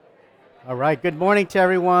All right. Good morning to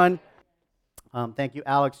everyone. Thank you,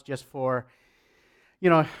 Alex, just for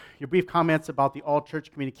your brief comments about the all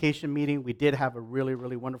church communication meeting. We did have a really,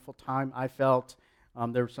 really wonderful time. I felt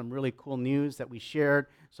there was some really cool news that we shared,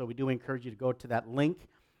 so we do encourage you to go to that link.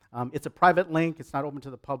 It's a private link. It's not open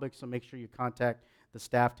to the public, so make sure you contact the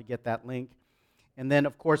staff to get that link. And then,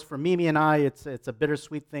 of course, for Mimi and I, it's a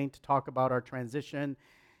bittersweet thing to talk about our transition,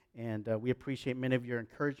 and we appreciate many of your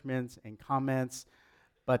encouragements and comments.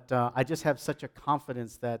 But I just have such a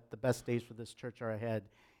confidence that the best days for this church are ahead,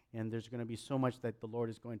 and there's going to be so much that the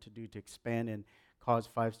Lord is going to do to expand and cause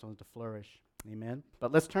Five Stones to flourish. Amen.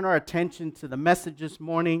 But let's turn our attention to the message this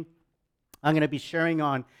morning. I'm going to be sharing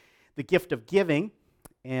on the gift of giving,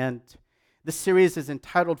 and this series is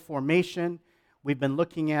entitled Formation. We've been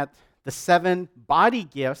looking at the 7 body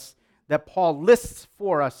gifts that Paul lists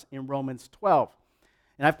for us in Romans 12.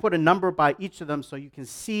 And I've put a number by each of them so you can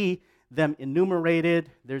see them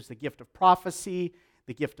enumerated. There's the gift of prophecy,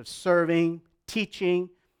 the gift of serving, teaching,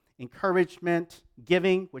 encouragement,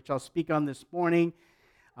 giving, which I'll speak on this morning,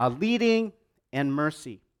 leading, and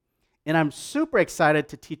mercy. And I'm super excited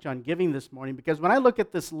to teach on giving this morning because when I look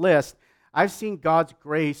at this list, I've seen God's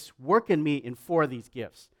grace work in me in 4 of these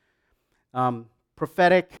gifts.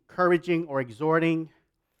 Prophetic, encouraging or exhorting,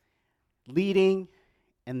 leading,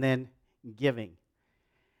 and then giving.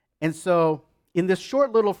 And so in this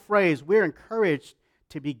short little phrase, we're encouraged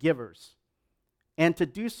to be givers and to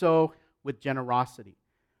do so with generosity.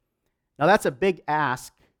 Now, that's a big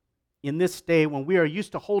ask in this day when we are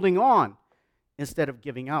used to holding on instead of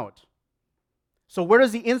giving out. So where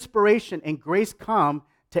does the inspiration and grace come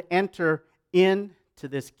to enter into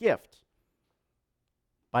this gift?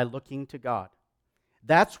 By looking to God.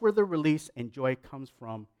 That's where the release and joy comes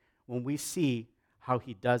from when we see how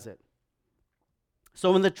He does it.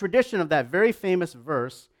 So in the tradition of that very famous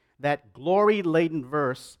verse, that glory-laden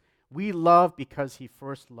verse, we love because He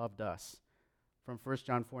first loved us, from 1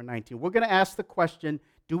 John 4:19. We're going to ask the question,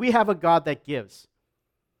 do we have a God that gives?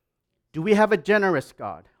 Do we have a generous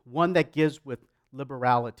God, one that gives with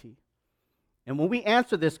liberality? And when we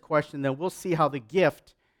answer this question, then we'll see how the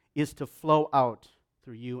gift is to flow out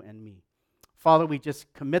through you and me. Father, we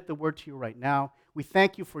just commit the word to you right now. We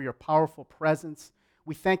thank you for your powerful presence.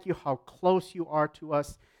 We thank you how close you are to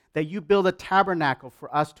us, that you build a tabernacle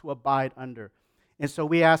for us to abide under. And so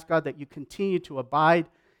we ask, God, that you continue to abide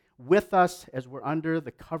with us as we're under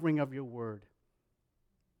the covering of your word.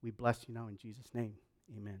 We bless you now in Jesus' name.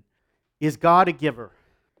 Amen. Is God a giver?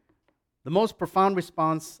 The most profound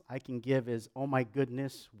response I can give is, oh my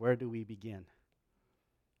goodness, where do we begin?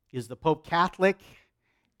 Is the Pope Catholic?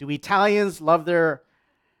 Do Italians love their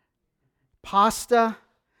pasta?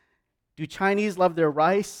 Do Chinese love their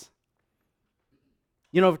rice?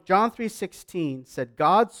 You know, John 3:16 said,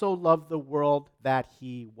 God so loved the world that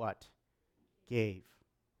He what? Gave.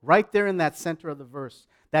 Right there in that center of the verse.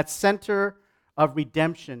 That center of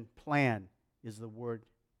redemption plan is the word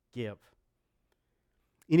give.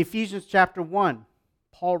 In Ephesians chapter 1,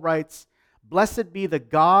 Paul writes, Blessed be the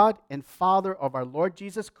God and Father of our Lord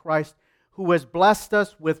Jesus Christ, who has blessed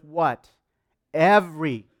us with what?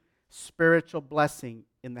 Every spiritual blessing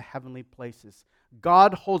in the heavenly places.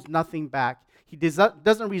 God holds nothing back. He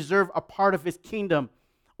doesn't reserve a part of His kingdom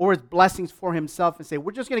or His blessings for Himself and say,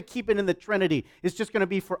 we're just going to keep it in the Trinity. It's just going to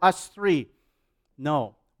be for us 3.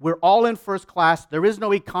 No, we're all in first class. There is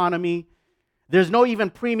no economy. There's no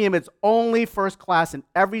even premium. It's only first class, and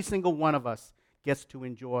every single one of us gets to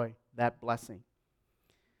enjoy that blessing.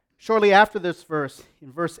 Shortly after this verse,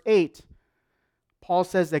 in verse 8, Paul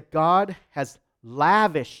says that God has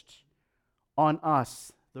lavished on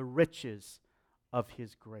us the riches of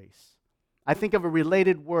His grace. I think of a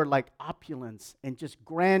related word like opulence and just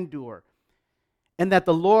grandeur, and that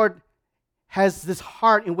the Lord has this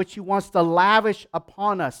heart in which He wants to lavish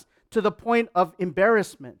upon us to the point of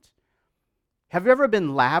embarrassment. Have you ever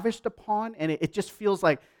been lavished upon and it just feels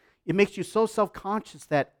like it makes you so self-conscious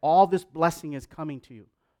that all this blessing is coming to you?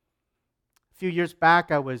 A few years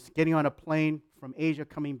back, I was getting on a plane from Asia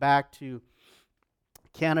coming back to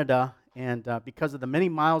Canada, and because of the many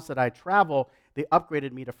miles that I travel, they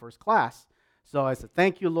upgraded me to first class. So I said,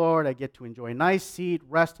 thank you, Lord. I get to enjoy a nice seat,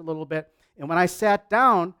 rest a little bit. And when I sat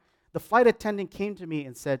down, the flight attendant came to me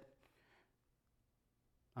and said,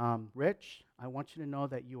 Rich, I want you to know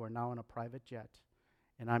that you are now on a private jet,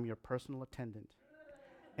 and I'm your personal attendant.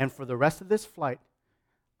 And for the rest of this flight,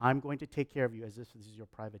 I'm going to take care of you as if this is your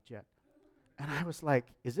private jet. And I was like,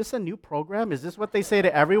 is this a new program? Is this what they say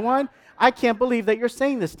to everyone? I can't believe that you're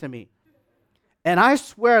saying this to me. And I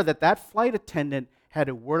swear that that flight attendant had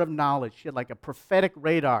a word of knowledge. She had like a prophetic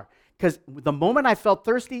radar. Because the moment I felt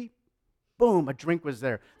thirsty, boom, a drink was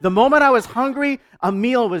there. The moment I was hungry, a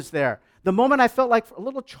meal was there. The moment I felt like a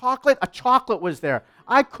little chocolate, a chocolate was there.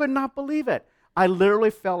 I could not believe it. I literally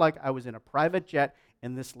felt like I was in a private jet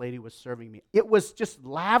and this lady was serving me. It was just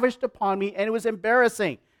lavished upon me and it was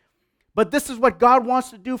embarrassing. But this is what God wants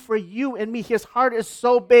to do for you and me. His heart is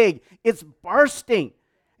so big. It's bursting.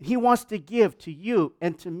 He wants to give to you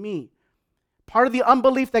and to me. Part of the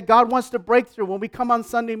unbelief that God wants to break through when we come on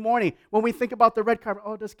Sunday morning, when we think about the red carpet,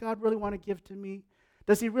 oh, does God really want to give to me?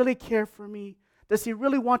 Does He really care for me? Does He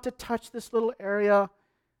really want to touch this little area?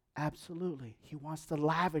 Absolutely. He wants to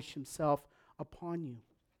lavish Himself upon you.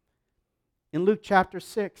 In Luke chapter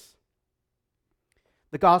 6,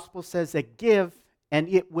 the gospel says that give and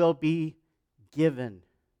it will be given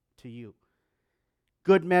to you.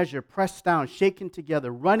 Good measure, pressed down, shaken together,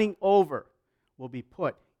 running over, will be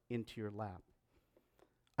put into your lap.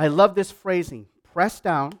 I love this phrasing, pressed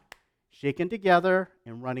down, shaken together,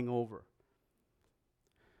 and running over.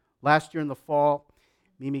 Last year in the fall,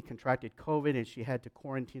 Mimi contracted COVID and she had to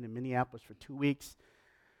quarantine in Minneapolis for 2 weeks.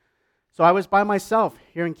 So I was by myself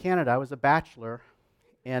here in Canada. I was a bachelor,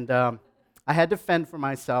 and I had to fend for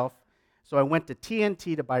myself. So I went to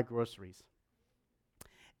TNT to buy groceries.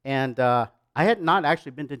 And I had not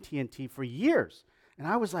actually been to TNT for years. And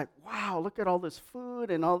I was like, wow, look at all this food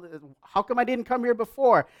and all this. How come I didn't come here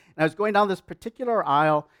before? And I was going down this particular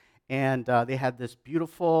aisle, and they had this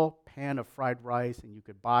beautiful pan of fried rice, and you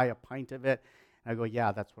could buy a pint of it. And I go,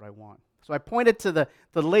 yeah, that's what I want. So I pointed to the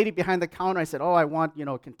lady behind the counter. I said, oh, I want,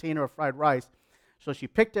 a container of fried rice. So she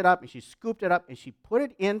picked it up, and she scooped it up, and she put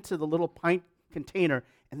it into the little pint container,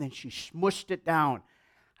 and then she smushed it down.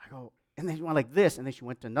 I go, and then she went like this, and then she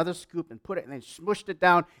went to another scoop and put it, and then smushed it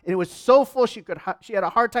down, and it was so full she had a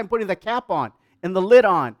hard time putting the cap on and the lid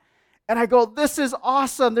on. And I go, this is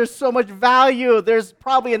awesome. There's so much value. There's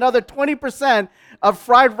probably another 20% of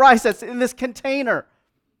fried rice that's in this container.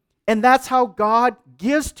 And that's how God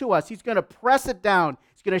gives to us. He's going to press it down.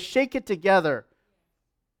 He's going to shake it together,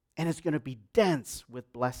 and it's going to be dense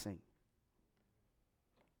with blessing.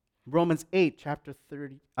 Romans 8, chapter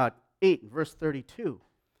 8, verse 32.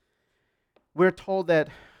 We're told that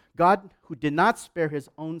God, who did not spare His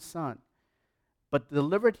own Son, but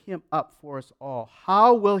delivered Him up for us all,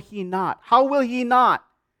 how will He not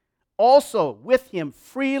also with Him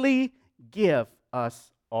freely give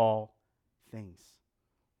us all things?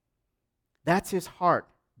 That's His heart.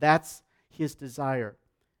 That's His desire.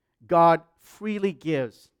 God freely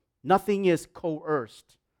gives. Nothing is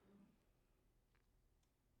coerced.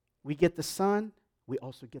 We get the Son, we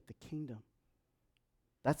also get the kingdom.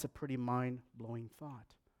 That's a pretty mind-blowing thought.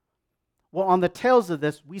 Well, on the tails of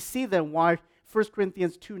this, we see then why 1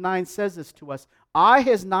 Corinthians 2:9 says this to us. Eye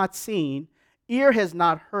has not seen, ear has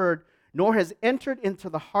not heard, nor has entered into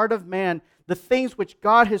the heart of man the things which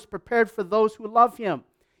God has prepared for those who love Him.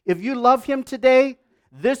 If you love Him today,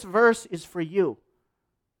 this verse is for you.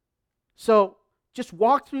 So just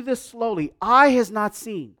walk through this slowly. Eye has not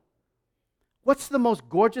seen. What's the most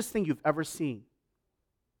gorgeous thing you've ever seen?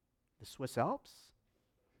 The Swiss Alps?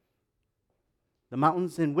 The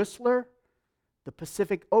mountains in Whistler? The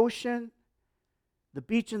Pacific Ocean? The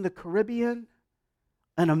beach in the Caribbean?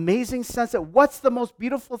 An amazing sunset? What's the most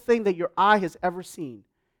beautiful thing that your eye has ever seen?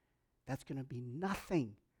 That's going to be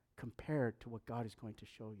nothing compared to what God is going to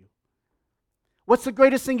show you. What's the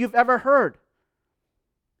greatest thing you've ever heard?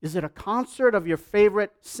 Is it a concert of your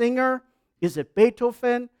favorite singer? Is it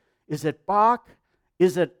Beethoven? Is it Bach?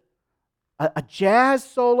 Is it a jazz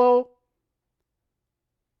solo?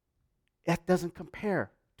 That doesn't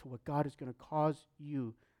compare to what God is going to cause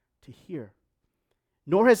you to hear.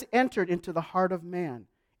 Nor has entered into the heart of man.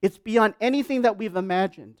 It's beyond anything that we've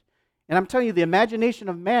imagined. And I'm telling you, the imagination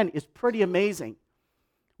of man is pretty amazing.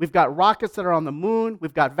 We've got rockets that are on the moon.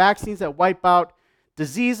 We've got vaccines that wipe out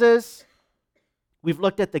diseases. We've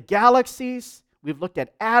looked at the galaxies. We've looked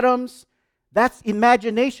at atoms. That's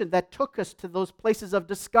imagination that took us to those places of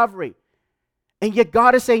discovery. And yet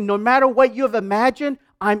God is saying, no matter what you have imagined,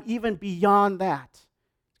 I'm even beyond that.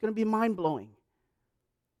 It's going to be mind-blowing.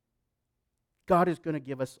 God is going to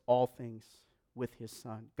give us all things with His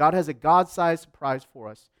Son. God has a God-sized surprise for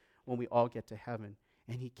us when we all get to heaven,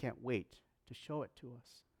 and He can't wait to show it to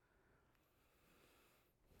us.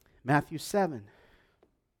 Matthew 7.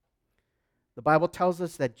 The Bible tells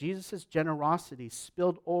us that Jesus' generosity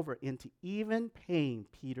spilled over into even paying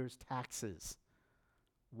Peter's taxes.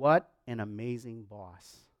 What an amazing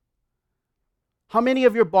boss. How many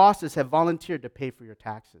of your bosses have volunteered to pay for your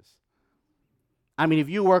taxes? I mean, if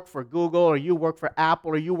you work for Google or you work for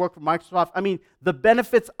Apple or you work for Microsoft, I mean, the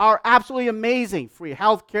benefits are absolutely amazing. Free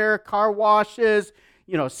health care, car washes,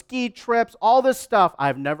 ski trips, all this stuff.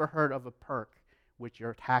 I've never heard of a perk which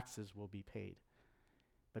your taxes will be paid.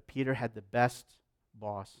 But Peter had the best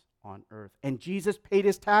boss on earth. And Jesus paid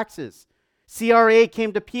his taxes. CRA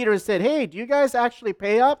came to Peter and said, hey, do you guys actually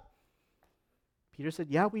pay up? Peter said,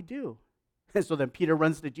 yeah, we do. And so then Peter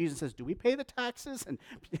runs to Jesus and says, do we pay the taxes?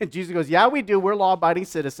 And Jesus goes, yeah, we do. We're law-abiding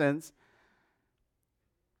citizens.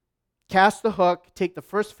 Cast the hook, take the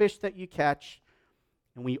first fish that you catch,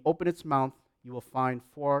 and when you open its mouth, you will find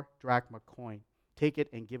 4 drachma coin. Take it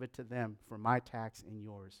and give it to them for my tax and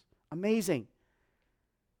yours. Amazing.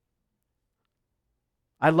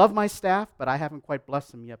 I love my staff, but I haven't quite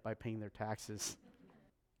blessed them yet by paying their taxes.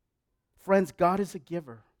 Friends, God is a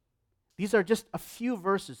giver. These are just a few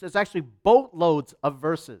verses. There's actually boatloads of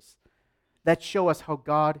verses that show us how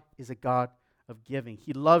God is a God of giving.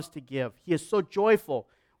 He loves to give. He is so joyful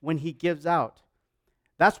when he gives out.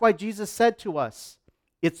 That's why Jesus said to us,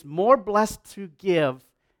 it's more blessed to give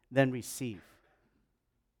than receive.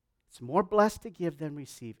 It's more blessed to give than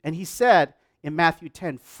receive. And he said in Matthew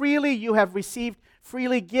 10, freely you have received,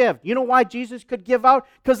 freely give. You know why Jesus could give out?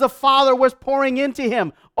 Because the Father was pouring into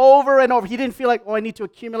him over and over. He didn't feel like, I need to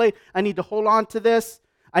accumulate. I need to hold on to this.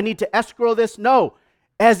 I need to escrow this. No.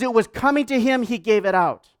 As it was coming to him, he gave it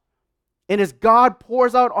out. And as God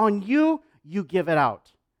pours out on you, you give it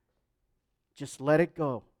out. Just let it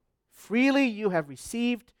go. Freely you have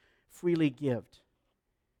received, freely give.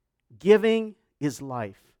 Giving is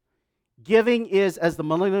life. Giving is, as the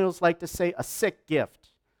millennials like to say, a sick gift.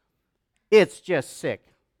 It's just sick.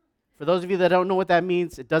 For those of you that don't know what that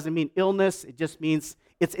means, it doesn't mean illness. It just means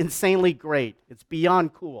it's insanely great. It's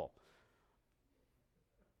beyond cool.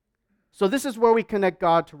 So this is where we connect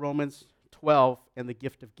God to Romans 12 and the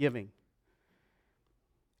gift of giving.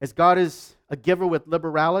 As God is a giver with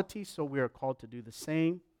liberality, so we are called to do the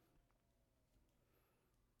same.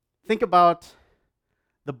 Think about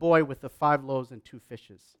the boy with the 5 loaves and 2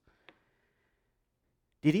 fishes.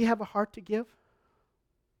 Did he have a heart to give?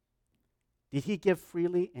 Did he give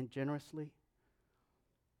freely and generously?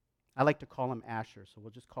 I like to call him Asher, so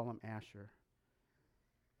we'll just call him Asher.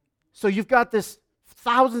 So you've got this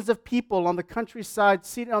thousands of people on the countryside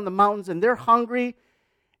seated on the mountains, and they're hungry,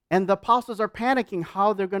 and the apostles are panicking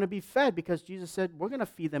how they're going to be fed because Jesus said, we're going to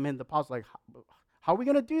feed them. And the apostles are like, how are we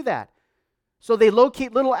going to do that? So they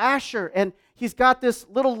locate little Asher, and he's got this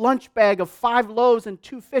little lunch bag of 5 loaves and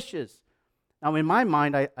 2 fishes. Now, in my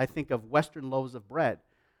mind, I think of Western loaves of bread.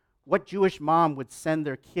 What Jewish mom would send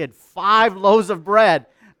their kid 5 loaves of bread?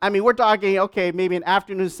 I mean, we're talking, okay, maybe an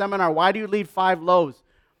afternoon seminar. Why do you leave 5 loaves?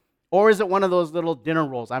 Or is it one of those little dinner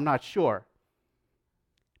rolls? I'm not sure.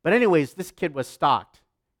 But anyways, this kid was stocked.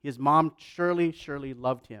 His mom surely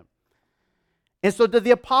loved him. And so did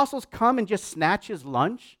the apostles come and just snatch his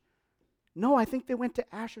lunch? No, I think they went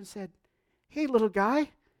to Asher and said, hey, little guy,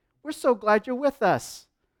 we're so glad you're with us.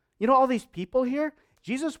 You know all these people here?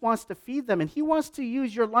 Jesus wants to feed them, and he wants to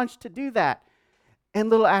use your lunch to do that. And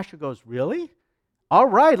little Asher goes, really? All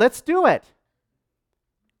right, let's do it.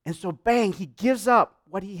 And so bang, he gives up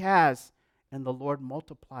what he has, and the Lord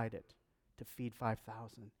multiplied it to feed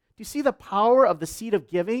 5,000. Do you see the power of the seed of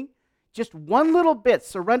giving? Just one little bit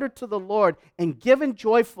surrendered to the Lord and given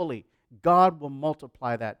joyfully, God will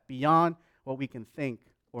multiply that beyond what we can think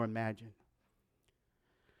or imagine.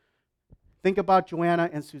 Think about Joanna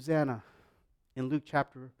and Susanna in Luke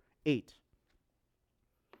chapter 8.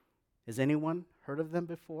 Has anyone heard of them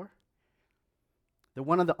before? They're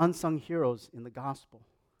one of the unsung heroes in the gospel.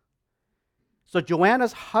 So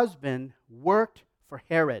Joanna's husband worked for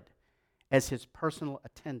Herod as his personal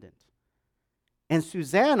attendant. And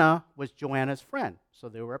Susanna was Joanna's friend. So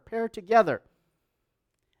they were a pair together.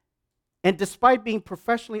 And despite being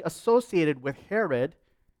professionally associated with Herod,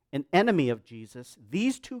 an enemy of Jesus,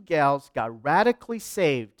 these 2 gals got radically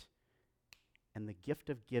saved, and the gift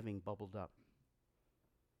of giving bubbled up.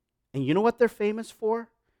 And you know what they're famous for?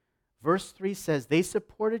 Verse 3 says they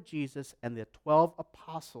supported Jesus and the 12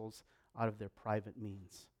 apostles out of their private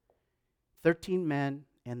means. 13 men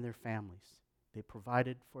and their families. They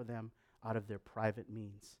provided for them out of their private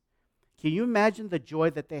means. Can you imagine the joy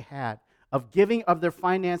that they had of giving of their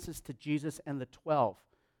finances to Jesus and the 12?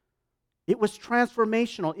 It was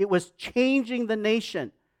transformational. It was changing the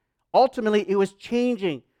nation. Ultimately, it was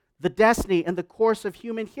changing the destiny and the course of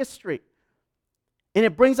human history. And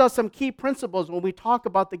it brings us some key principles when we talk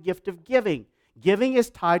about the gift of giving. Giving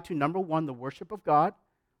is tied to, number 1, the worship of God.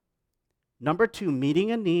 Number 2,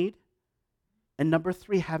 meeting a need. And number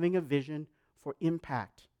 3, having a vision for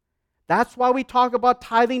impact. That's why we talk about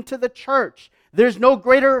tithing to the church. There's no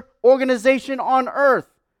greater organization on earth.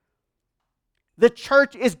 The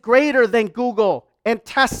church is greater than Google and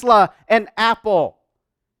Tesla and Apple.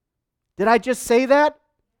 Did I just say that?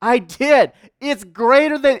 I did. It's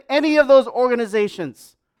greater than any of those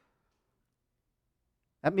organizations.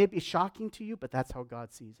 That may be shocking to you, but that's how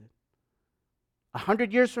God sees it.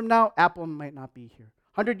 100 years from now, Apple might not be here.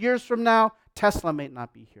 100 years from now, Tesla might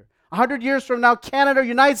not be here. 100 years from now, Canada or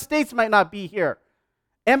United States might not be here.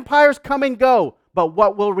 Empires come and go, but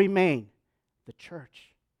what will remain? The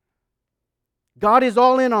church. God is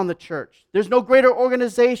all in on the church. There's no greater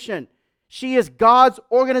organization. She is God's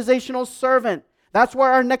organizational servant. That's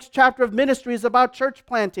why our next chapter of ministry is about church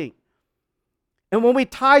planting. And when we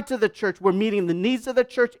tie to the church, we're meeting the needs of the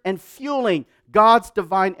church and fueling God's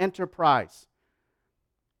divine enterprise.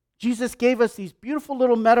 Jesus gave us these beautiful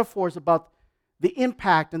little metaphors about the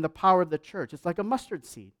impact and the power of the church. It's like a mustard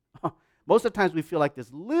seed. Most of the times we feel like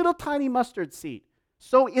this little tiny mustard seed,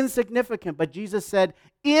 so insignificant. But Jesus said,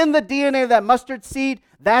 in the DNA of that mustard seed,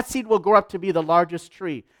 that seed will grow up to be the largest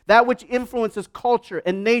tree. That which influences culture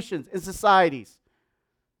and nations and societies.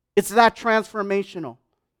 It's that transformational.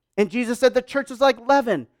 And Jesus said the church is like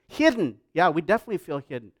leaven, hidden. Yeah, we definitely feel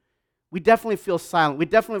hidden. We definitely feel silent. We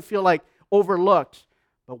definitely feel like overlooked.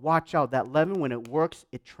 But watch out, that leaven, when it works,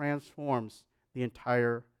 it transforms the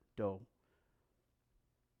entire dough.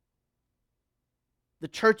 The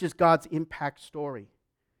church is God's impact story.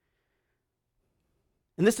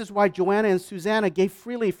 And this is why Joanna and Susanna gave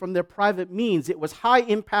freely from their private means. It was high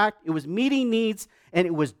impact, it was meeting needs, and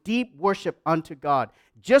it was deep worship unto God.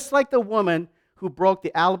 Just like the woman who broke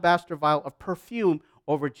the alabaster vial of perfume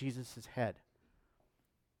over Jesus' head.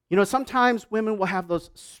 You know, sometimes women will have those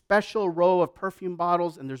special row of perfume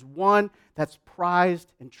bottles, and there's one that's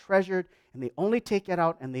prized and treasured, and they only take it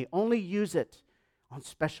out and they only use it on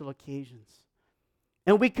special occasions.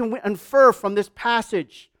 And we can infer from this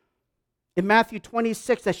passage in Matthew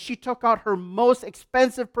 26 that she took out her most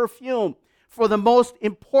expensive perfume for the most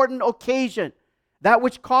important occasion, that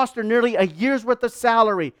which cost her nearly a year's worth of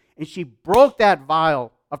salary, and she broke that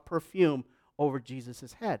vial of perfume over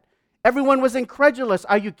Jesus' head. Everyone was incredulous.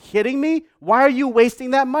 Are you kidding me? Why are you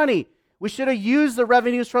wasting that money? We should have used the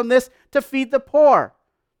revenues from this to feed the poor.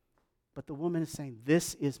 But the woman is saying,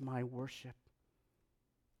 this is my worship.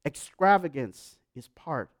 Extravagance is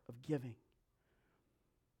part of giving.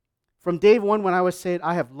 From day one when I was saved,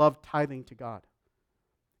 I have loved tithing to God.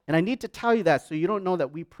 And I need to tell you that so you don't know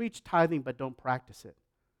that we preach tithing but don't practice it.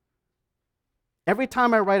 Every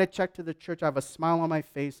time I write a check to the church, I have a smile on my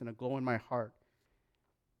face and a glow in my heart.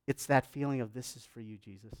 It's that feeling of, this is for you,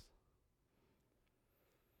 Jesus.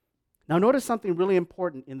 Now notice something really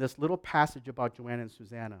important in this little passage about Joanna and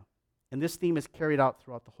Susanna. And this theme is carried out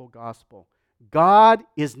throughout the whole gospel. God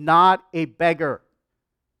is not a beggar.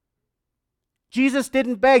 Jesus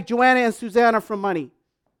didn't beg Joanna and Susanna for money.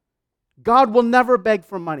 God will never beg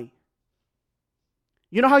for money.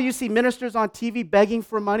 You know how you see ministers on TV begging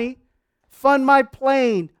for money? Fund my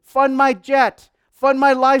plane, fund my jet, fund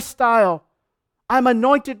my lifestyle. I'm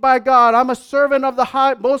anointed by God. I'm a servant of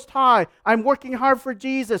the Most High. I'm working hard for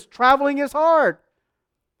Jesus. Traveling is hard.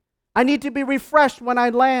 I need to be refreshed when I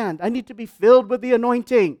land. I need to be filled with the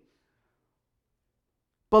anointing.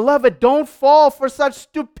 Beloved, don't fall for such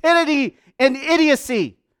stupidity and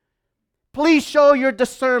idiocy. Please show your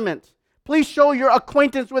discernment. Please show your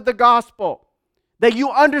acquaintance with the gospel, that you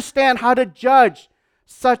understand how to judge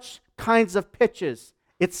such kinds of pitches.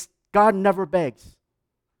 God never begs.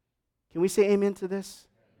 Can we say amen to this?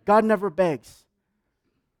 God never begs.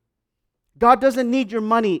 God doesn't need your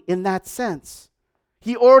money in that sense.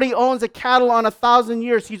 He already owns a cattle on 1,000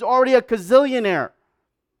 years. He's already a gazillionaire.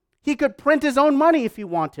 He could print his own money if he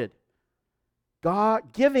wanted.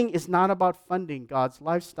 Giving is not about funding God's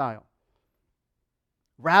lifestyle.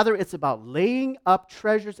 Rather, it's about laying up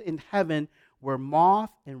treasures in heaven where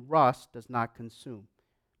moth and rust does not consume.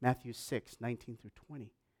 Matthew 6:19 through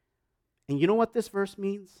 20. And you know what this verse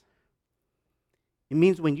means? It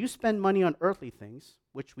means when you spend money on earthly things,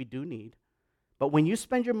 which we do need, but when you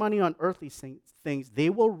spend your money on earthly things, they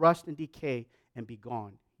will rust and decay and be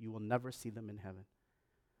gone. You will never see them in heaven.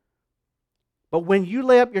 But when you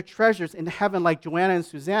lay up your treasures in heaven like Joanna and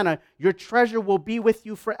Susanna, your treasure will be with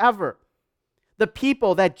you forever. The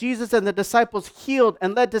people that Jesus and the disciples healed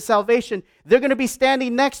and led to salvation, they're going to be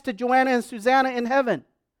standing next to Joanna and Susanna in heaven.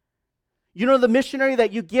 You know the missionary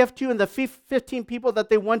that you give to and the 15 people that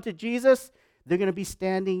they won to Jesus? They're going to be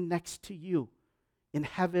standing next to you in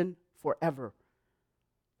heaven forever.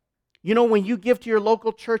 You know, when you give to your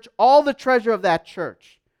local church, all the treasure of that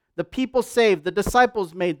church, the people saved, the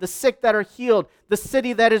disciples made, the sick that are healed, the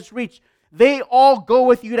city that is reached, they all go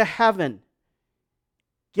with you to heaven.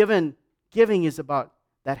 Giving is about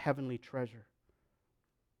that heavenly treasure.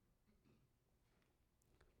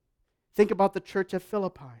 Think about the church at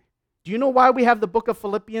Philippi. Do you know why we have the book of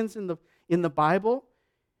Philippians in the Bible?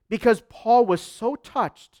 Because Paul was so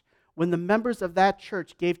touched when the members of that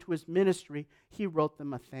church gave to his ministry, he wrote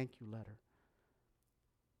them a thank you letter.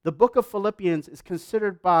 The book of Philippians is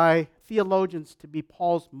considered by theologians to be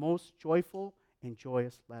Paul's most joyful and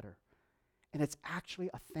joyous letter. And it's actually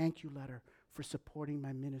a thank you letter for supporting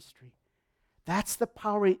my ministry. That's the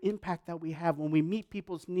power and impact that we have when we meet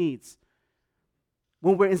people's needs,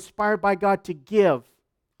 when we're inspired by God to give,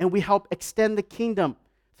 and we help extend the kingdom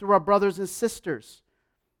through our brothers and sisters.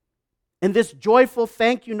 And this joyful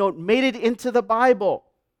thank you note made it into the Bible.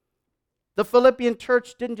 The Philippian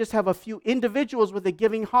church didn't just have a few individuals with a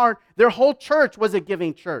giving heart. Their whole church was a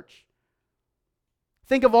giving church.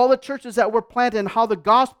 Think of all the churches that were planted and how the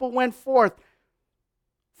gospel went forth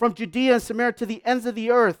from Judea and Samaria to the ends of the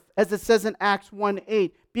earth, as it says in Acts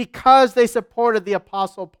 1:8, because they supported the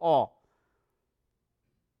Apostle Paul.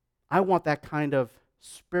 I want that kind of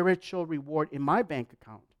spiritual reward in my bank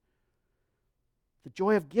account. The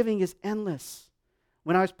joy of giving is endless.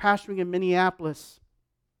 When I was pastoring in Minneapolis,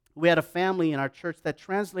 we had a family in our church that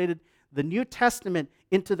translated the New Testament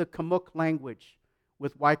into the Kamuk language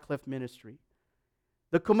with Wycliffe Ministry.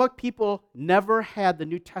 The Kamuk people never had the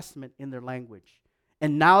New Testament in their language,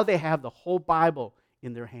 and now they have the whole Bible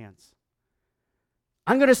in their hands.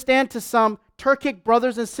 I'm going to stand to some Turkic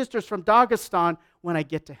brothers and sisters from Dagestan when I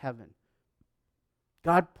get to heaven.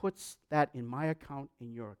 God puts that in my account,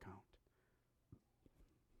 in your account.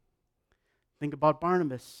 Think about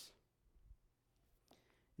Barnabas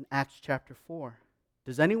in Acts chapter 4.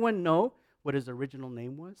 Does anyone know what his original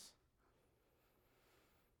name was?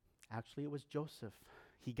 Actually, it was Joseph.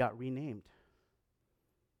 He got renamed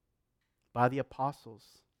by the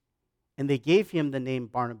apostles. And they gave him the name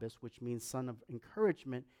Barnabas, which means son of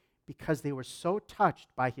encouragement, because they were so touched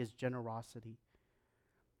by his generosity.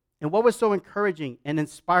 And what was so encouraging and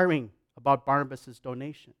inspiring about Barnabas'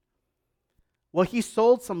 donation? Well, he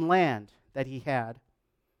sold some land that he had,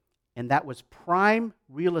 and that was prime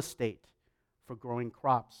real estate for growing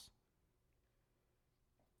crops.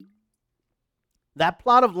 That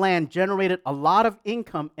plot of land generated a lot of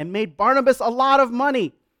income and made Barnabas a lot of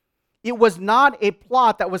money. It was not a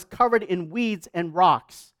plot that was covered in weeds and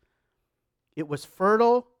rocks. It was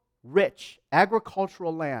fertile, rich,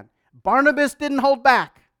 agricultural land. Barnabas didn't hold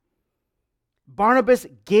back. Barnabas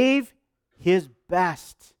gave his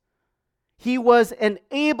best. He was an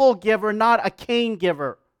able giver, not a Cain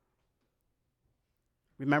giver.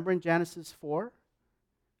 Remember in Genesis 4,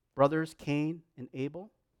 brothers Cain and Abel?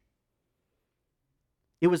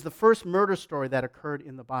 It was the first murder story that occurred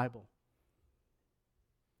in the Bible.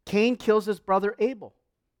 Cain kills his brother Abel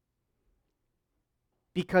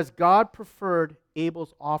because God preferred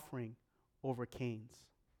Abel's offering over Cain's.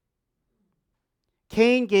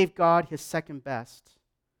 Cain gave God his second best,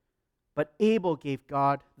 but Abel gave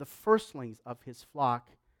God the firstlings of his flock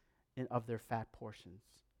and of their fat portions.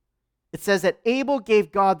 It says that Abel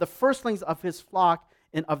gave God the firstlings of his flock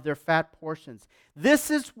and of their fat portions.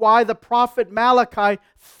 This is why the prophet Malachi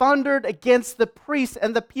thundered against the priests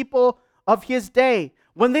and the people of his day.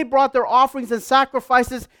 When they brought their offerings and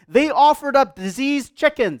sacrifices, they offered up diseased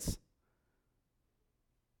chickens.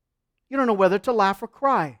 You don't know whether to laugh or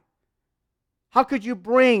cry. How could you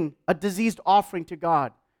bring a diseased offering to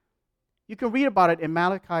God? You can read about it in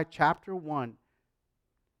Malachi chapter 1,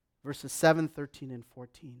 verses 7, 13, and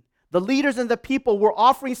 14. The leaders and the people were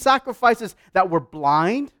offering sacrifices that were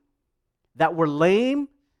blind, that were lame,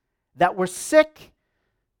 that were sick,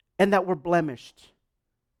 and that were blemished.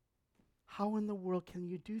 How in the world can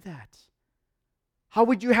you do that? How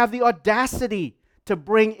would you have the audacity to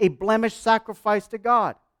bring a blemished sacrifice to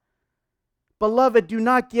God? Beloved, do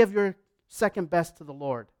not give your second best to the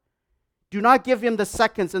Lord. Do not give him the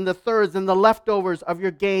seconds and the thirds and the leftovers of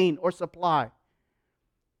your gain or supply.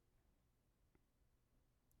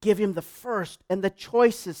 Give him the first and the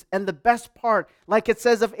choicest and the best part, like it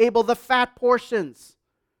says of Abel, the fat portions.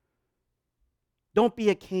 Don't be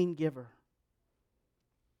a Cain giver.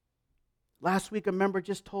 Last week, a member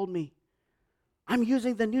just told me, I'm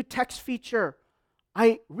using the new text feature.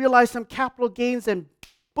 I realized some capital gains and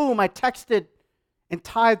boom, I texted and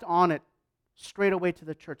tithed on it straight away to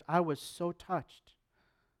the church. I was so touched.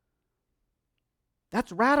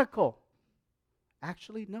 That's radical.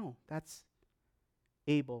 Actually, no, that's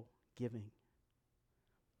Abel giving.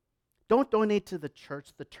 Don't donate to the church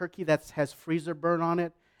the turkey that has freezer burn on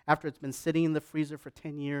it after it's been sitting in the freezer for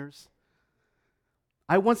 10 years.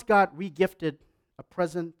 I once got regifted a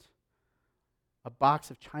present, a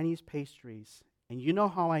box of Chinese pastries, and you know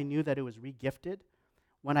how I knew that it was regifted?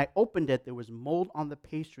 When I opened it, there was mold on the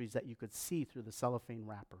pastries that you could see through the cellophane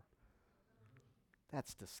wrapper.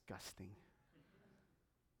 That's disgusting.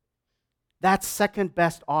 That's second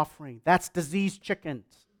best offering. That's diseased chickens.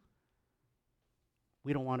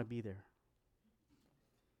 We don't want to be there.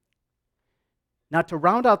 Now, to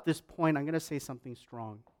round out this point, I'm going to say something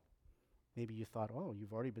strong. Maybe you thought, oh,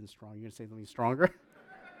 you've already been strong. You're going to say something stronger?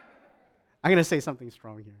 I'm going to say something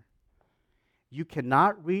strong here. You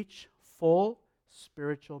cannot reach full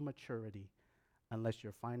spiritual maturity unless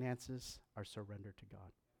your finances are surrendered to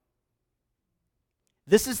God.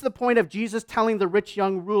 This is the point of Jesus telling the rich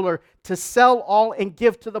young ruler to sell all and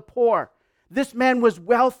give to the poor. This man was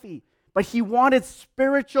wealthy, but he wanted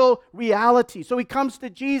spiritual reality. So he comes to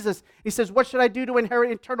Jesus. He says, what should I do to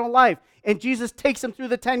inherit eternal life? And Jesus takes him through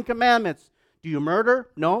the 10 commandments. Do you murder?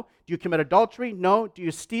 No. Do you commit adultery? No. Do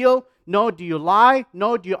you steal? No. Do you lie?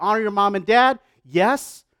 No. Do you honor your mom and dad?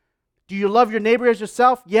 Yes. Do you love your neighbor as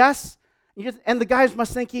yourself? Yes. And the guys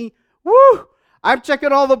must thinking, woo, I'm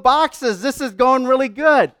checking all the boxes. This is going really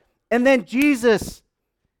good. And then Jesus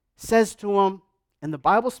says to him, and the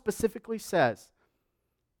Bible specifically says,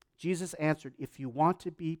 Jesus answered, if you want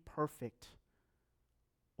to be perfect,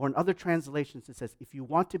 or in other translations it says, if you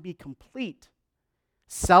want to be complete,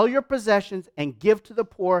 sell your possessions and give to the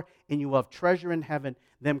poor, and you will have treasure in heaven.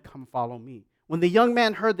 Then come follow me. When the young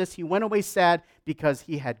man heard this, he went away sad because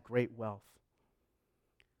he had great wealth.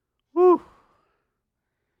 Whew.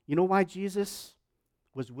 You know why Jesus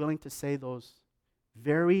was willing to say those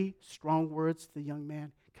very strong words to the young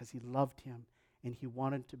man? Because he loved him and he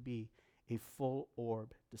wanted to be a full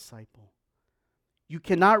orb disciple. You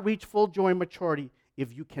cannot reach full joy and maturity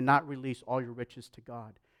if you cannot release all your riches to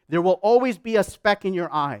God. There will always be a speck in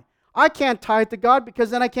your eye. I can't tithe to God because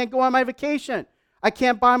then I can't go on my vacation. I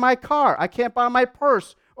can't buy my car. I can't buy my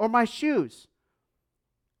purse or my shoes.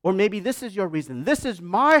 Or maybe this is your reason. This is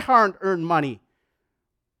my hard-earned money.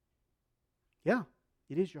 Yeah,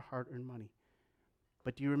 it is your hard-earned money.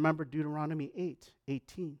 But do you remember Deuteronomy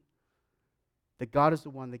 8:18? That God is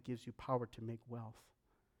the one that gives you power to make wealth.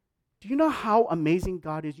 Do you know how amazing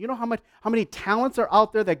God is? You know how many talents are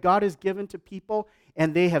out there that God has given to people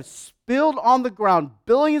and they have spilled on the ground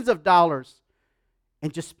billions of dollars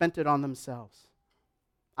and just spent it on themselves?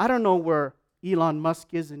 I don't know where Elon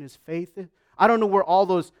Musk is in his faith. I don't know where all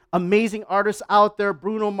those amazing artists out there,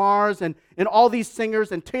 Bruno Mars and all these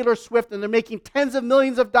singers and Taylor Swift, and they're making tens of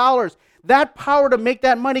millions of dollars. That power to make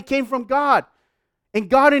that money came from God. And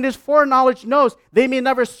God in his foreknowledge knows they may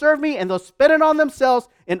never serve me and they'll spend it on themselves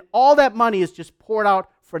and all that money is just poured out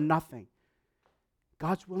for nothing.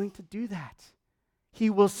 God's willing to do that. He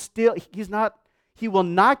will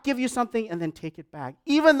not give you something and then take it back,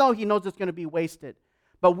 even though he knows it's going to be wasted.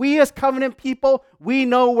 But we as covenant people, we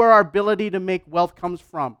know where our ability to make wealth comes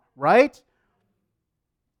from, right?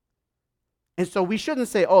 And so we shouldn't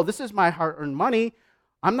say, oh, this is my hard-earned money.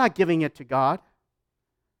 I'm not giving it to God.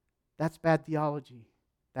 That's bad theology.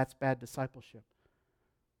 That's bad discipleship.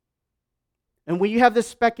 And when you have this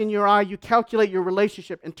speck in your eye, you calculate your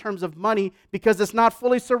relationship in terms of money because it's not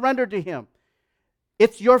fully surrendered to him.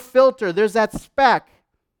 It's your filter. There's that speck.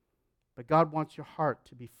 But God wants your heart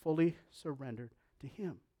to be fully surrendered to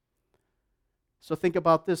him. So think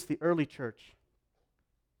about this, the early church.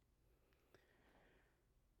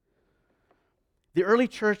 The early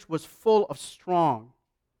church was full of strong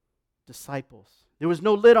disciples. There was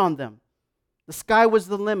no lid on them. The sky was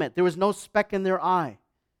the limit. There was no speck in their eye.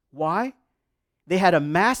 Why? They had a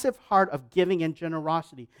massive heart of giving and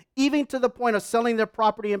generosity, even to the point of selling their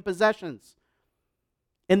property and possessions.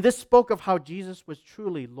 And this spoke of how Jesus was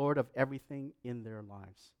truly Lord of everything in their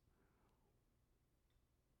lives.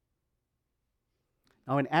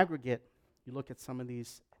 Now, in aggregate, you look at some of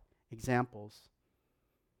these examples,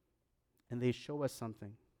 and they show us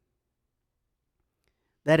something.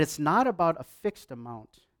 That it's not about a fixed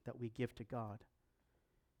amount that we give to God,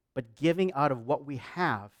 but giving out of what we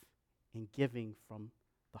have and giving from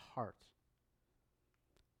the heart.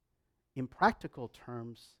 In practical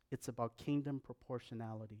terms, it's about kingdom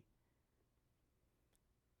proportionality.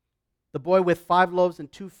 The boy with 5 loaves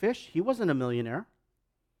and 2 fish, he wasn't a millionaire,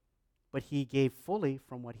 but he gave fully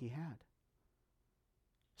from what he had.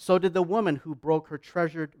 So did the woman who broke her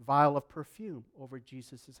treasured vial of perfume over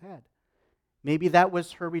Jesus' head. Maybe that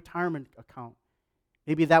was her retirement account.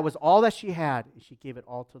 Maybe that was all that she had, and she gave it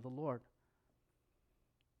all to the Lord.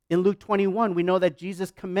 In Luke 21, we know that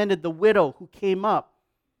Jesus commended the widow who came up.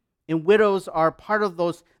 And widows are part of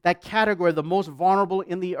that category, the most vulnerable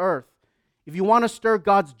in the earth. If you want to stir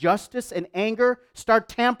God's justice and anger, start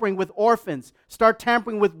tampering with orphans. Start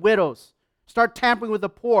tampering with widows. Start tampering with the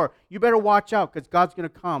poor. You better watch out because God's going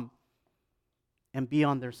to come and be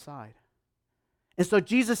on their side. And so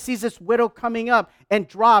Jesus sees this widow coming up and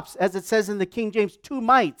drops, as it says in the King James, 2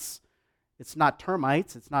 mites. It's not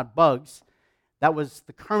termites, it's not bugs. That was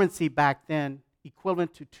the currency back then,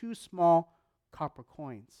 equivalent to 2 small copper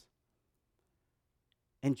coins.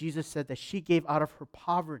 And Jesus said that she gave out of her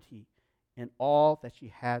poverty and all that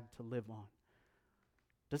she had to live on.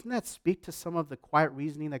 Doesn't that speak to some of the quiet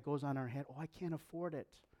reasoning that goes on in our head? Oh, I can't afford it.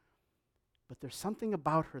 But there's something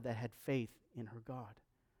about her that had faith in her God.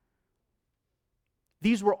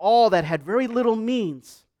 These were all that had very little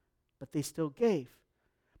means, but they still gave.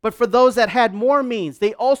 But for those that had more means,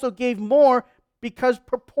 they also gave more because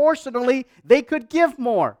proportionally they could give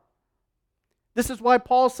more. This is why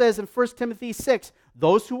Paul says in 1 Timothy 6,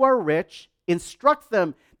 those who are rich, instruct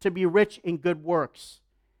them to be rich in good works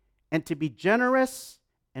and to be generous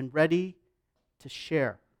and ready to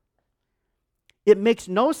share. It makes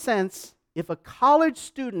no sense if a college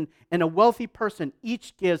student and a wealthy person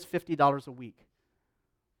each gives $50 a week.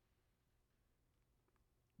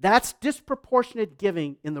 That's disproportionate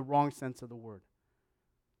giving in the wrong sense of the word.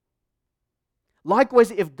 Likewise,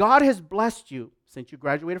 if God has blessed you since you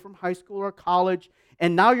graduated from high school or college,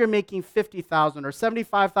 and now you're making $50,000 or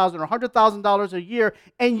 $75,000 or $100,000 a year,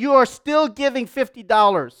 and you are still giving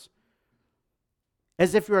 $50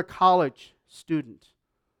 as if you're a college student,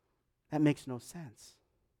 that makes no sense.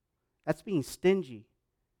 That's being stingy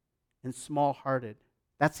and small-hearted.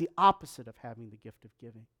 That's the opposite of having the gift of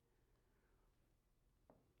giving.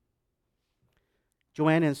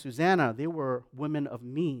 Joanna and Susanna, they were women of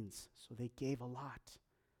means, so they gave a lot.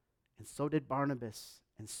 And so did Barnabas,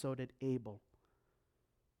 and so did Abel.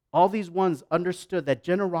 All these ones understood that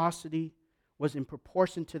generosity was in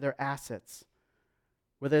proportion to their assets,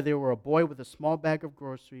 whether they were a boy with a small bag of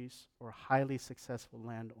groceries or a highly successful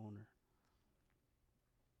landowner.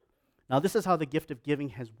 Now, this is how the gift of giving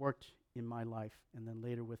has worked in my life, and then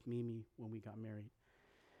later with Mimi when we got married.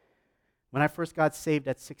 When I first got saved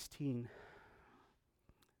at 16,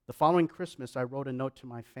 the following Christmas, I wrote a note to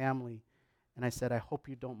my family, and I said, I hope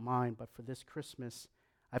you don't mind, but for this Christmas,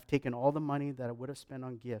 I've taken all the money that I would have spent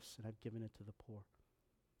on gifts, and I've given it to the poor.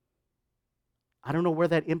 I don't know where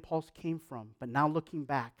that impulse came from, but now looking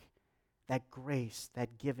back, that grace,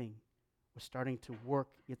 that giving, was starting to work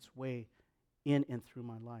its way in and through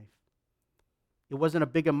my life. It wasn't a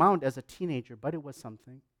big amount as a teenager, but it was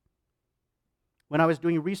something. When I was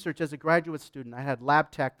doing research as a graduate student, I had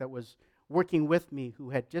lab tech that was working with me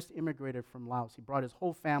who had just immigrated from Laos. He brought his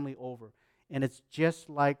whole family over. And it's just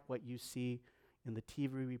like what you see in the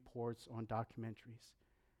TV reports on documentaries.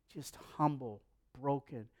 Just humble,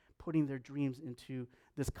 broken, putting their dreams into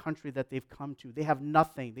this country that they've come to. They have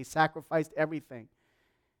nothing. They sacrificed everything.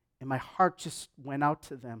 And my heart just went out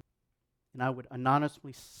to them. And I would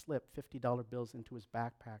anonymously slip $50 bills into his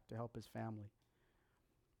backpack to help his family.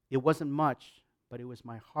 It wasn't much, but it was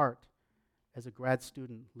my heart as a grad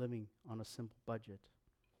student living on a simple budget.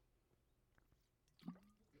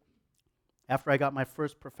 After I got my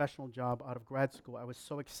first professional job out of grad school, I was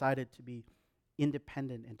so excited to be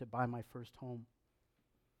independent and to buy my first home.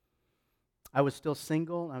 I was still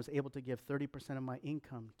single, and I was able to give 30% of my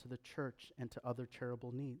income to the church and to other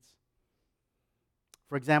charitable needs.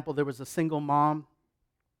 For example, there was a single mom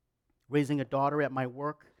raising a daughter at my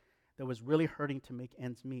work that was really hurting to make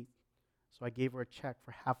ends meet. So I gave her a check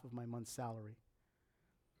for half of my month's salary.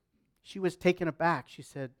 She was taken aback. She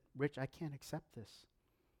said, Rich, I can't accept this.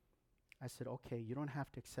 I said, okay, you don't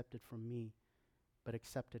have to accept it from me, but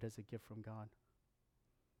accept it as a gift from God.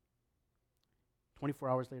 24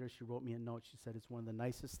 hours later, she wrote me a note. She said it's one of the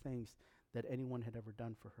nicest things that anyone had ever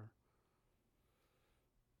done for her.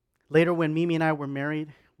 Later, when Mimi and I were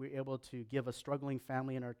married, we were able to give a struggling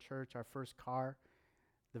family in our church our first car,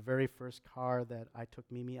 the very first car that I took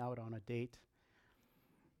Mimi out on a date.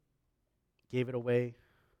 Gave it away.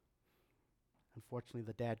 Unfortunately,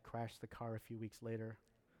 the dad crashed the car a few weeks later.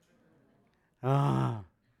 As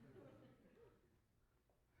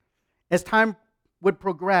time would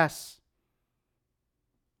progress,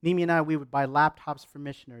 Mimi and I, we would buy laptops for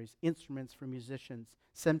missionaries, instruments for musicians,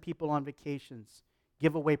 send people on vacations,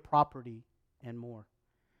 give away property, and more.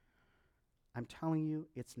 I'm telling you,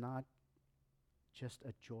 it's not just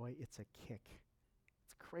a joy, it's a kick.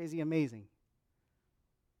 It's crazy amazing.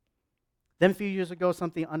 Then a few years ago,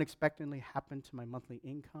 something unexpectedly happened to my monthly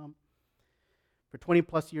income. For 20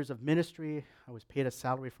 plus years of ministry, I was paid a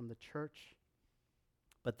salary from the church.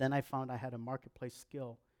 But then I found I had a marketplace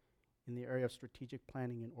skill in the area of strategic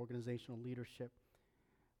planning and organizational leadership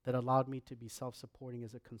that allowed me to be self-supporting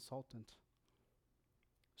as a consultant.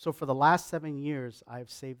 So for the last 7 years, I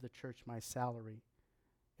have saved the church my salary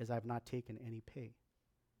as I have not taken any pay.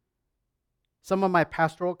 Some of my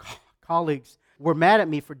pastoral colleagues were mad at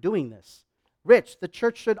me for doing this. Rich, the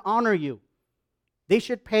church should honor you. They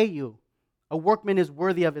should pay you. A workman is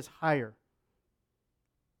worthy of his hire.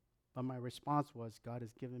 But my response was, God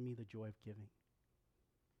has given me the joy of giving.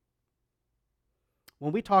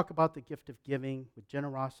 When we talk about the gift of giving with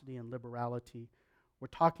generosity and liberality, we're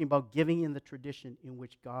talking about giving in the tradition in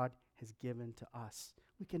which God has given to us.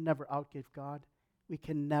 We can never outgive God. We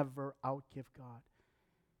can never outgive God.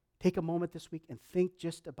 Take a moment this week and think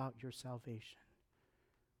just about your salvation.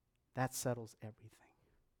 That settles everything.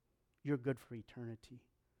 You're good for eternity.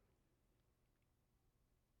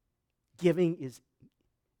 Giving is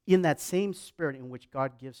in that same spirit in which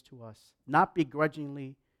God gives to us, not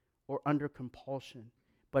begrudgingly or under compulsion,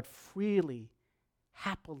 but freely,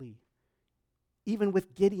 happily, even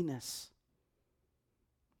with giddiness.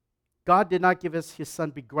 God did not give us his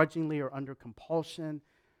Son begrudgingly or under compulsion.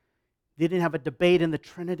 They didn't have a debate in the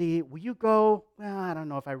Trinity. Will you go? Well, I don't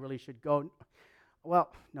know if I really should go.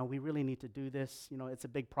 Well, no, we really need to do this. It's a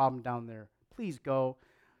big problem down there. Please go.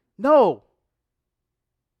 No.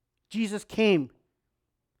 Jesus came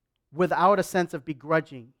without a sense of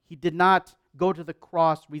begrudging. He did not go to the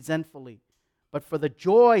cross resentfully, but for the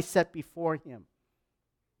joy set before him,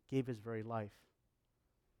 gave his very life.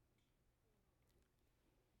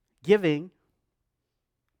 Giving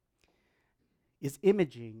is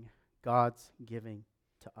imaging God's giving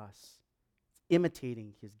to us. It's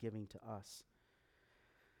imitating his giving to us.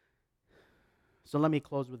 So let me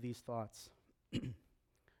close with these thoughts.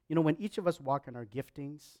 When each of us walk in our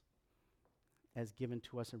giftings as given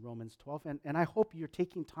to us in Romans 12, and I hope you're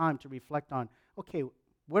taking time to reflect on, okay,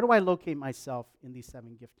 where do I locate myself in these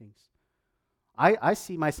 7 giftings? I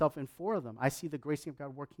see myself in 4 of them. I see the grace of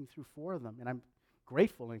God working through 4 of them, and I'm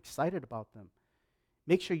grateful and excited about them.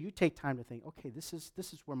 Make sure you take time to think, okay, this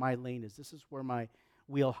is where my lane is. This is where my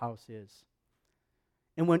wheelhouse is.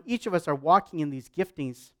 And when each of us are walking in these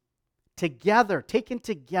giftings, together, taken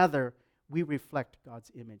together, we reflect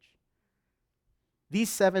God's image. These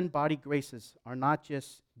 7 body graces are not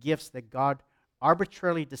just gifts that God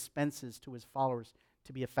arbitrarily dispenses to his followers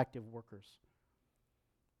to be effective workers.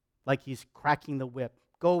 Like he's cracking the whip.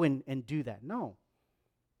 Go and do that. No.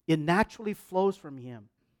 It naturally flows from him.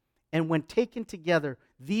 And when taken together,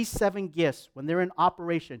 these 7 gifts, when they're in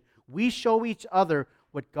operation, we show each other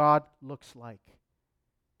what God looks like.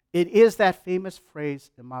 It is that famous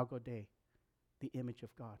phrase, Imago Dei, the image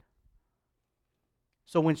of God.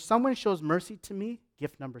 So when someone shows mercy to me,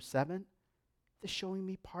 gift number 7, they're showing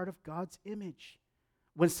me part of God's image.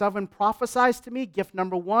 When someone prophesies to me, gift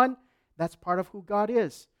number 1, that's part of who God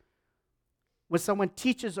is. When someone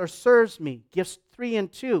teaches or serves me, gifts 3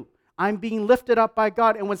 and 2, I'm being lifted up by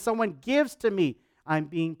God. And when someone gives to me, I'm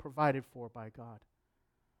being provided for by God.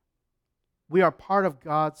 We are part of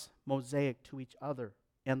God's mosaic to each other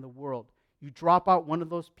and the world. You drop out one of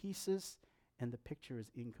those pieces, and the picture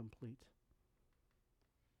is incomplete.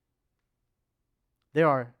 There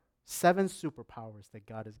are 7 superpowers that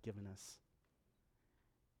God has given us.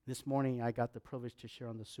 This morning, I got the privilege to share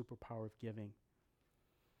on the superpower of giving.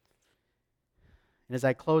 And as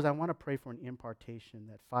I close, I want to pray for an impartation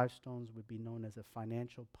that Five Stones would be known as a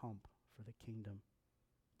financial pump for the kingdom,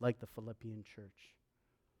 like the Philippian church.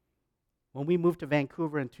 When we moved to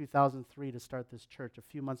Vancouver in 2003 to start this church, a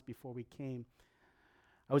few months before we came,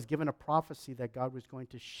 I was given a prophecy that God was going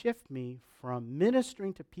to shift me from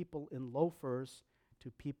ministering to people in loafers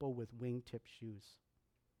to people with wingtip shoes.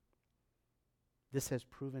 This has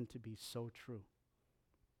proven to be so true.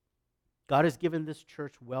 God has given this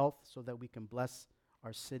church wealth so that we can bless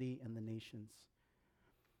our city and the nations.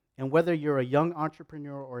 And whether you're a young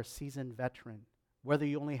entrepreneur or a seasoned veteran, whether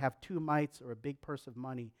you only have 2 mites or a big purse of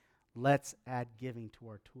money, let's add giving to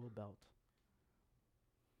our tool belt.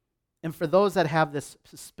 And for those that have this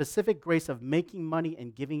specific grace of making money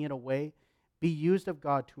and giving it away, be used of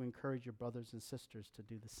God to encourage your brothers and sisters to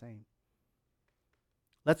do the same.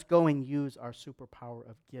 Let's go and use our superpower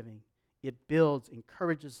of giving. It builds,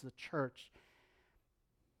 encourages the church,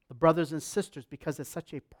 the brothers and sisters, because it's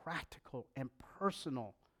such a practical and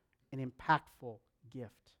personal and impactful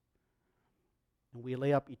gift. And we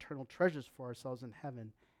lay up eternal treasures for ourselves in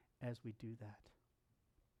heaven as we do that.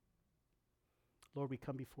 Lord, we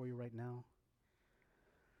come before you right now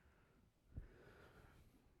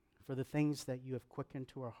for the things that you have quickened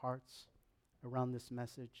to our hearts around this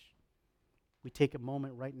message. We take a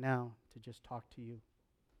moment right now to just talk to you,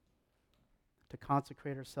 to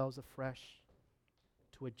consecrate ourselves afresh,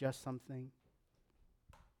 to adjust something,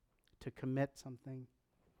 to commit something,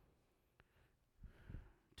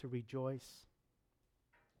 to rejoice.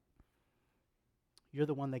 You're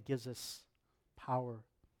the one that gives us power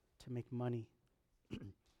to make money.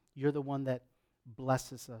 You're the one that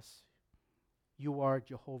blesses us. You are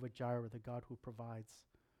Jehovah Jireh, the God who provides.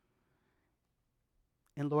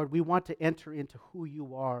 And Lord, we want to enter into who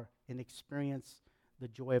you are and experience the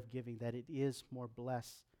joy of giving, that it is more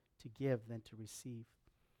blessed to give than to receive.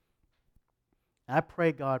 And I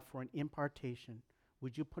pray, God, for an impartation.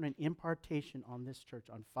 Would you put an impartation on this church,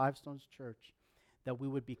 on Five Stones Church, that we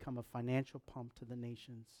would become a financial pump to the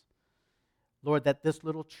nations? Lord, that this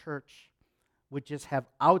little church would just have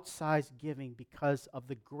outsized giving because of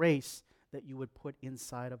the grace that you would put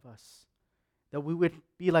inside of us. That we would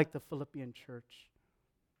be like the Philippian church.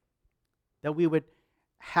 That we would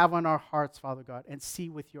have on our hearts, Father God, and see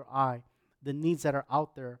with your eye the needs that are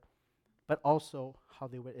out there, but also how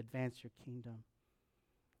they would advance your kingdom.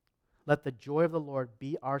 Let the joy of the Lord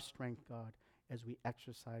be our strength, God, as we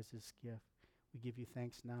exercise this gift. We give you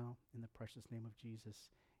thanks now in the precious name of Jesus.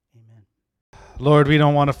 Amen. Lord, we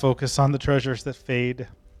don't want to focus on the treasures that fade.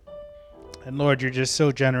 And Lord, you're just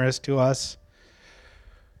so generous to us.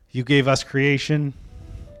 You gave us creation.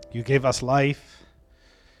 You gave us life.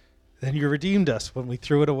 Then you redeemed us when we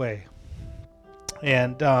threw it away.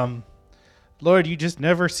 And Lord, you just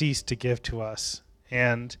never cease to give to us.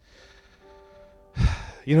 And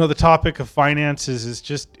the topic of finances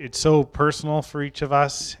is it's so personal for each of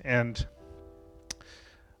us. And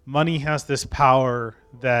money has this power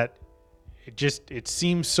that it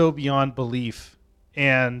seems so beyond belief.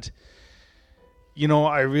 And,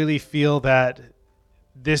 I really feel that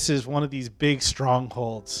this is one of these big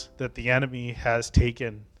strongholds that the enemy has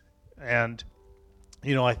taken. And,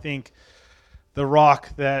 I think the rock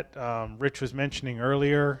that Rich was mentioning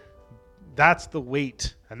earlier, that's the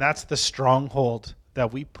weight and that's the stronghold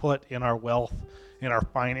that we put in our wealth, in our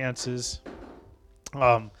finances.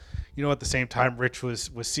 At the same time Rich was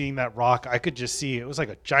seeing that rock, I could just see it was like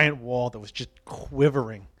a giant wall that was just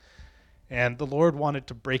quivering. And the Lord wanted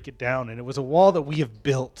to break it down. And it was a wall that we have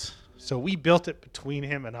built. So we built it between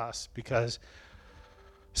him and us because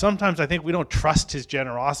sometimes I think we don't trust his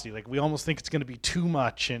generosity. Like we almost think it's going to be too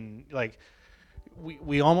much. And like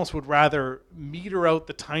we almost would rather meter out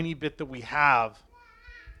the tiny bit that we have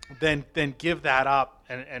than give that up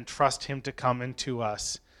and trust him to come into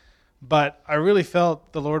us. But I really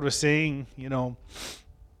felt the Lord was saying,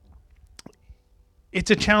 it's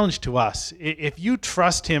a challenge to us. If you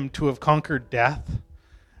trust him to have conquered death,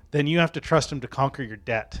 then you have to trust him to conquer your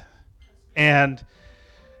debt. And,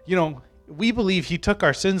 we believe he took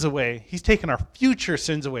our sins away. He's taken our future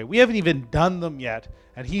sins away. We haven't even done them yet,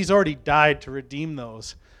 and he's already died to redeem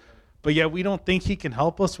those. But yet we don't think he can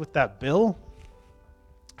help us with that bill.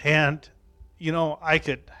 And,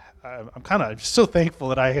 I'm kind of so thankful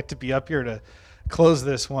that I had to be up here to close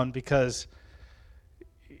this one because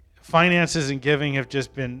finances and giving have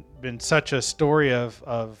just been such a story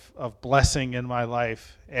of blessing in my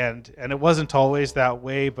life. And it wasn't always that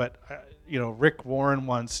way, but, Rick Warren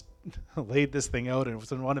once laid this thing out, and it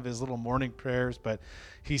was in one of his little morning prayers, but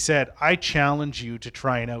he said, I challenge you to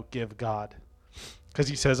try and outgive God. Because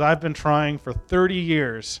he says, I've been trying for 30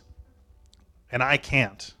 years, and I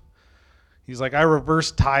can't. He's like, I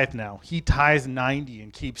reverse tithe now. He tithes 90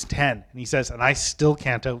 and keeps 10. And he says, and I still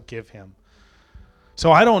can't outgive him.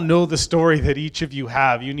 So I don't know the story that each of you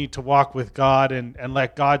have. You need to walk with God and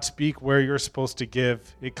let God speak where you're supposed to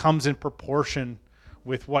give. It comes in proportion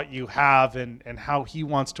with what you have and how he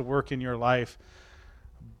wants to work in your life.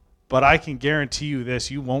 But I can guarantee you this,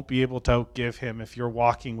 you won't be able to outgive him if you're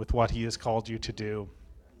walking with what he has called you to do.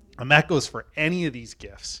 And that goes for any of these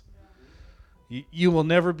gifts. You will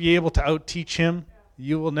never be able to outteach him.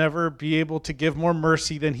 You will never be able to give more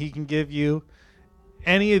mercy than he can give you.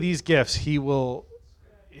 Any of these gifts, he will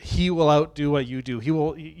outdo what you do. He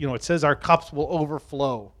will, it says our cups will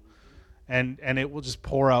overflow and it will just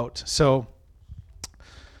pour out. So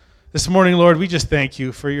this morning, Lord, we just thank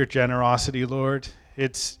you for your generosity, Lord.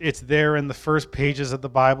 It's there in the first pages of the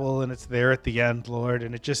Bible and it's there at the end, Lord,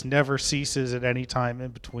 and it just never ceases at any time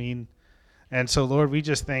in between. And so, Lord, we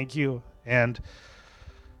just thank you. And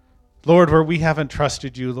Lord, where we haven't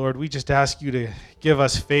trusted you, Lord, we just ask you to give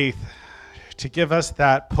us faith, to give us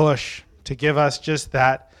that push, to give us just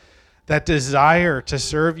that desire to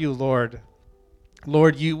serve you, Lord.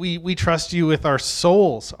 Lord, we trust you with our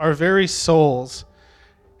souls, our very souls.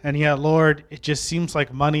 And yet, Lord, it just seems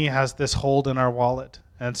like money has this hold in our wallet.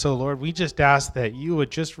 And so, Lord, we just ask that you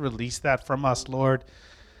would just release that from us, Lord.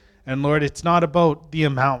 And Lord, it's not about the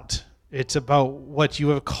amount. It's about what you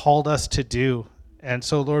have called us to do. And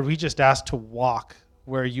so, Lord, we just ask to walk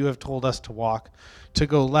where you have told us to walk, to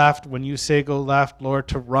go left when you say go left, Lord,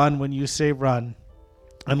 to run when you say run.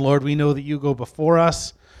 And Lord, we know that you go before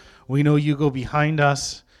us. We know you go behind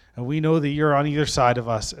us. And we know that you're on either side of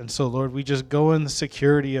us. And so, Lord, we just go in the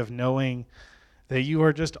security of knowing that you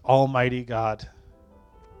are just Almighty God.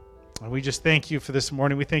 And we just thank you for this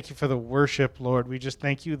morning. We thank you for the worship, Lord. We just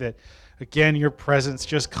thank you that, again, your presence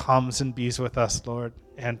just comes and bees with us, Lord.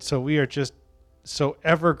 And so we are just so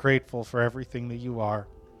ever grateful for everything that you are.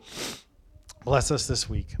 Bless us this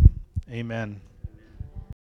week. Amen.